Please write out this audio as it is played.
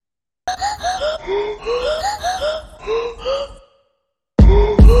What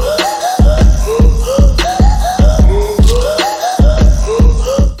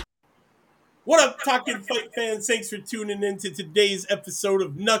up, Talking Fight fans? Thanks for tuning in to today's episode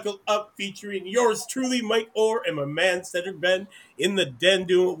of Knuckle Up, featuring yours truly, Mike Orr, and my man Cedric Ben in the den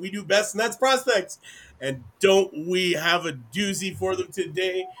doing what we do best, and that's prospects. And don't we have a doozy for them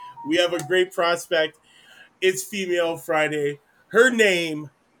today? We have a great prospect. It's Female Friday. Her name,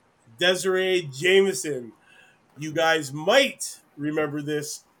 Desiree Jameson. You guys might remember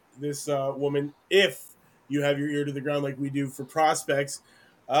this woman if you have your ear to the ground like we do for prospects.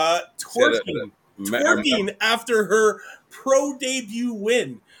 Said Twerking after her pro debut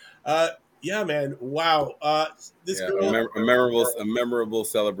win. Yeah, man. Wow. This girl, a memorable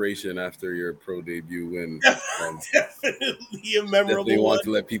celebration after your pro debut win. definitely a memorable. They want to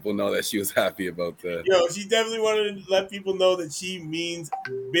let people know that she was happy about that. She definitely wanted to let people know that she means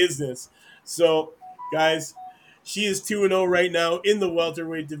business. So, guys, she is 2-0 right now in the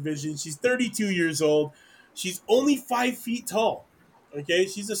welterweight division. She's 32 years old. She's only 5 feet tall. Okay,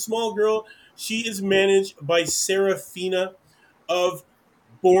 she's a small girl. She is managed by Serafina of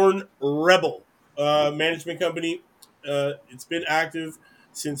Born Rebel management company. It's been active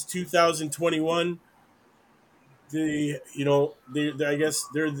since 2021. I guess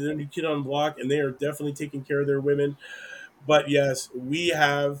they're the new kid on block, and they are definitely taking care of their women. But yes, we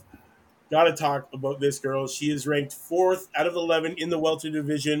have got to talk about this girl. She is ranked 4th out of 11 in the welter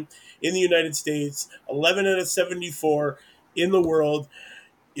division in the United States, 11 out of 74 in the world.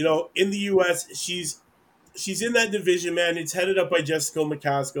 In the U.S., she's in that division, man. It's headed up by Jessica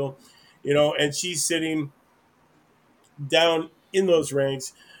McCaskill, and she's sitting down in those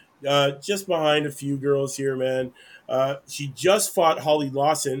ranks, just behind a few girls here, man. She just fought Holly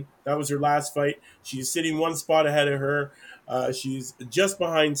Lawson. That was her last fight. She's sitting one spot ahead of her. She's just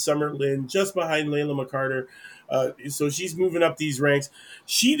behind Summer Lynn, just behind Layla McCarter. So she's moving up these ranks.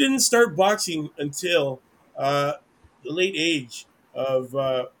 She didn't start boxing until the late age of,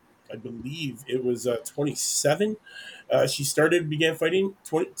 I believe it was 27. She began fighting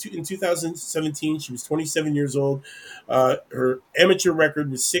in 2017. She was 27 years old. Her amateur record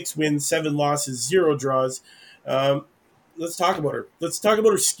was 6 wins, 7 losses, 0 draws. Let's talk about her. Let's talk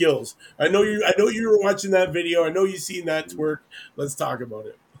about her skills. I know you were watching that video. I know you've seen that twerk. Let's talk about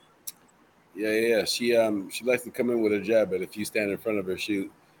it. Yeah. She likes to come in with a jab, but if you stand in front of her, she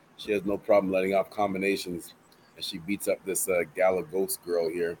has no problem letting off combinations, and she beats up this Gala Ghost girl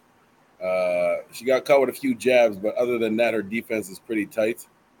here. She got caught with a few jabs, but other than that, her defense is pretty tight.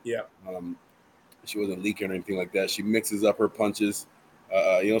 Yeah. She wasn't leaking or anything like that. She mixes up her punches.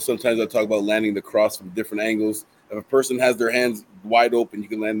 Sometimes I talk about landing the cross from different angles. If a person has their hands wide open, you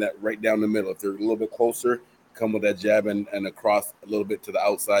can land that right down the middle. If they're a little bit closer, come with that jab and a cross a little bit to the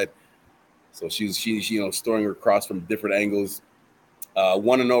outside. So she's storing her cross from different angles.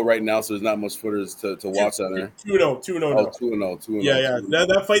 1-0 right now, so there's not much footers to watch on her. 2-0. 2-0. Yeah.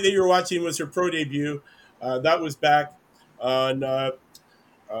 That fight that you were watching was her pro debut. That was back on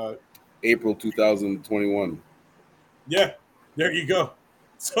April 2021. Yeah, there you go.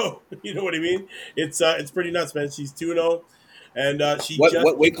 So you know what I mean. It's pretty nuts, man. She's 2-0, and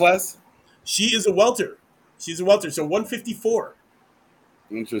what weight class? She is a welter. She's a welter, so 154.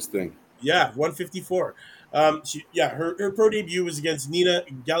 Interesting. Yeah, 154. Her pro debut was against Nina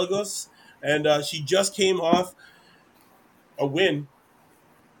Gallegos, and she just came off a win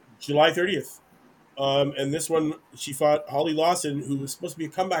July 30th. And this one, she fought Holly Lawson, who was supposed to be a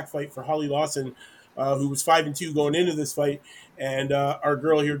comeback fight for Holly Lawson, who was 5-2 going into this fight. And our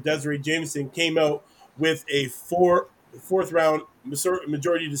girl here, Desiree Jameson, came out with a fourth round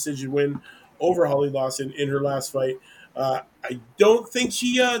majority decision win over Holly Lawson in her last fight. I don't think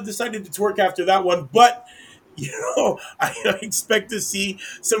she decided to twerk after that one, but I expect to see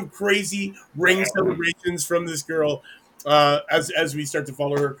some crazy ring celebrations from this girl as we start to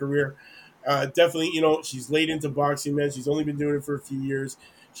follow her career. Definitely, she's late into boxing, man. She's only been doing it for a few years.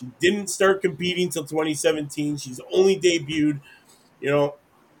 She didn't start competing until 2017. She's only debuted,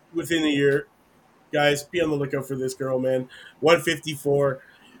 within a year. Guys, be on the lookout for this girl, man. 154.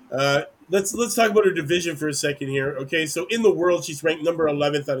 Let's talk about her division for a second here. Okay, so in the world, she's ranked number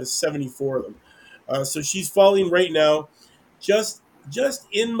 11th out of 74 of them. So she's falling right now, just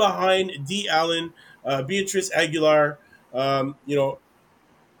in behind Dee Allen, Beatrice Aguilar.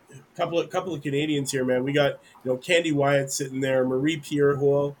 Couple of Canadians here, man. We got Candy Wyatt sitting there, Marie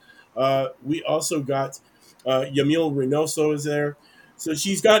Pierre-Hole. We also got Yamil Reynoso is there. So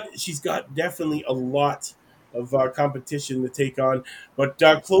she's got definitely a lot of competition to take on. But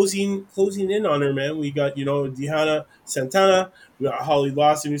closing in on her, man, we got Deanna Santana, we got Holly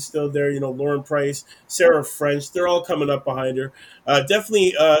Lawson who's still there, Lauren Price, Sarah French, they're all coming up behind her.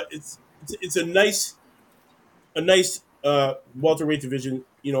 Definitely, it's a nice welterweight division,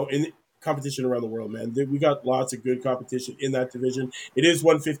 in competition around the world, man. We got lots of good competition in that division. It is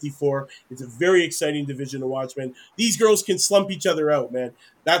 154. It's a very exciting division to watch, man. These girls can slump each other out, man.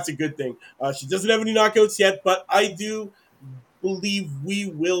 That's a good thing. She doesn't have any knockouts yet, but I do believe we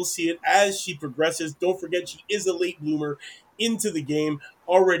will see it as she progresses. Don't forget, she is a late bloomer into the game,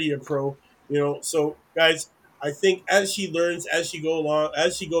 already a pro. So guys, I think as she learns, as she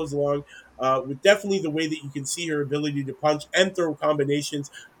goes along, with definitely the way that you can see her ability to punch and throw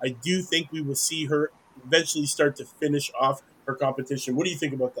combinations, I do think we will see her eventually start to finish off her competition. What do you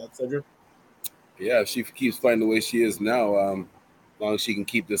think about that, Cedric? Yeah, if she keeps fighting the way she is now, as long as she can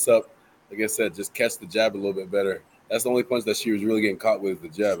keep this up, like I said, just catch the jab a little bit better. That's the only punch that she was really getting caught with, is the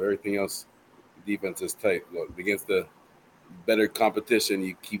jab. Everything else, the defense is tight. Look, against the better competition,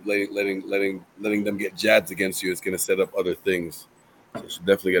 you keep letting them get jabs against you. It's going to set up other things. So she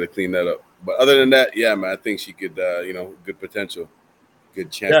definitely got to clean that up. But other than that, yeah, man, I think she could, good potential, good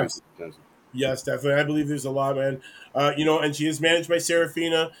Yes. championship potential. Yes, definitely. I believe there's a lot, man. And she is managed by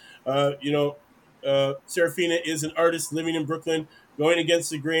Serafina. Serafina is an artist living in Brooklyn. Going against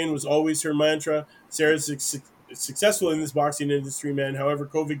the grain was always her mantra. Sarah's successful in this boxing industry, man. However,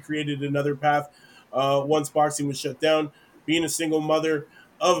 COVID created another path. Once boxing was shut down, being a single mother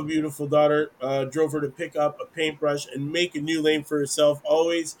of a beautiful daughter drove her to pick up a paintbrush and make a new lane for herself.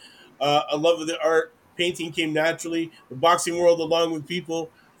 Always a love of the art. Painting came naturally. The boxing world, along with people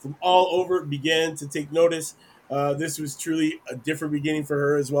from all over, began to take notice. This was truly a different beginning for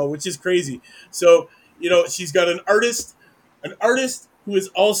her as well, which is crazy. So, she's got an artist who is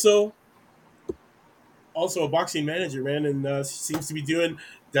also a boxing manager, man, and seems to be doing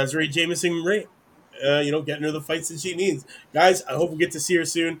Desiree Jameson right. Getting her the fights that she needs. Guys, I hope we get to see her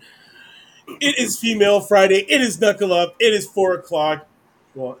soon. It is Female Friday. It is Knuckle Up. It is 4 o'clock.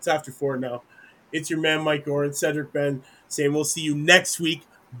 Well, it's after 4 now. It's your man, Mike Gorin, Cedric Ben, saying we'll see you next week.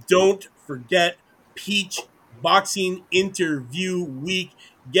 Don't forget Peach Boxing Interview Week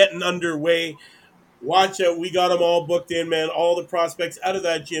getting underway. Watch out. We got them all booked in, man. All the prospects out of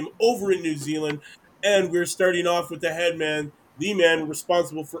that gym over in New Zealand. And we're starting off with the head man, the man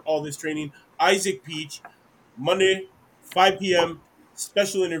responsible for all this training, Isaac Peach. Monday, 5 p.m.,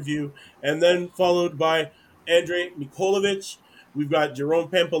 special interview, and then followed by Andrei Mikulovic. We've got Jerome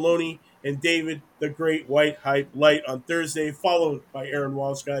Pampaloni and David the Great White Hype Light on Thursday, followed by Aaron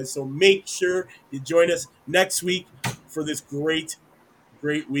Walsh, guys. So make sure you join us next week for this great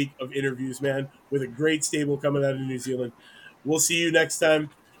week of interviews, man, with a great stable coming out of New Zealand. We'll see you next time.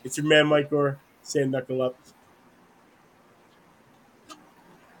 It's your man, Mike Gore, saying knuckle up.